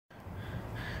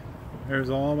There's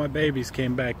all my babies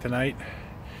came back tonight.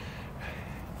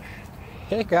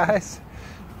 Hey guys,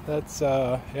 that's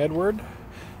Edward,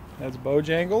 that's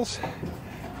Bojangles,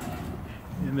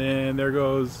 and then there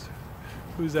goes,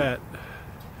 who's that?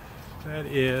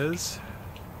 That's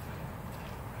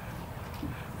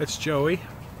Joey.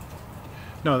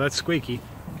 No, that's Squeaky.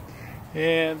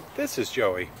 And this is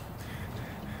Joey.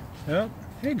 Oh,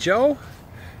 hey Joe.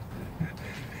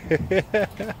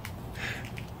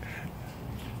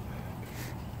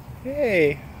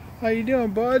 Hey, how you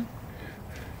doing, bud?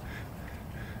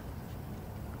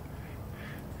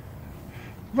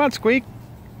 Come on, Squeak.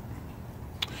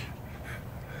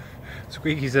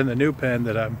 Squeaky's in the new pen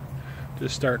that I'm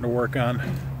just starting to work on.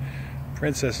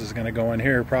 Princess is going to go in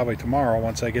here probably tomorrow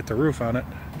once I get the roof on it.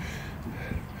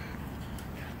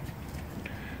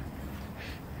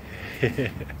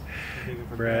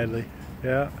 Bradley,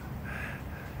 yeah.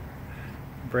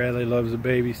 Bradley loves the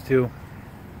babies too.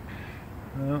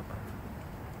 Well,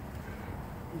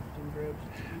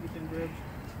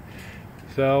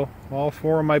 so all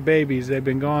 4 of my babies, they've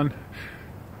been gone.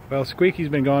 Well, Squeaky's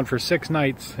been gone for 6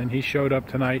 nights, and he showed up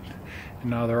tonight, and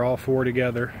now they're all 4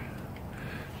 together.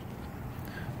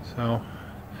 So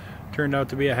turned out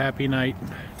to be a happy night,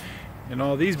 and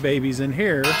all these babies in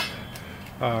here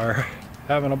are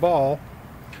having a ball.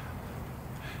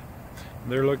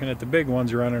 They're looking at the big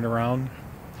ones running around.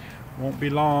 Won't be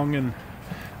long and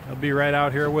I'll be right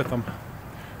out here with them.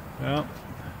 Well,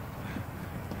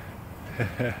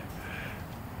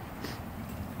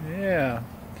 yeah,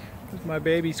 this is my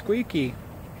baby Squeaky.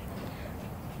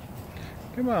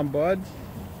 Come on, bud.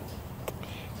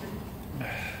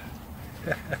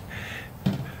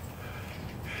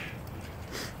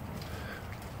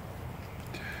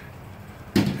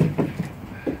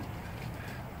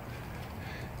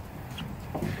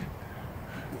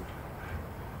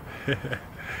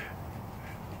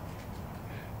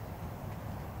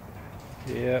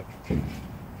 Yep.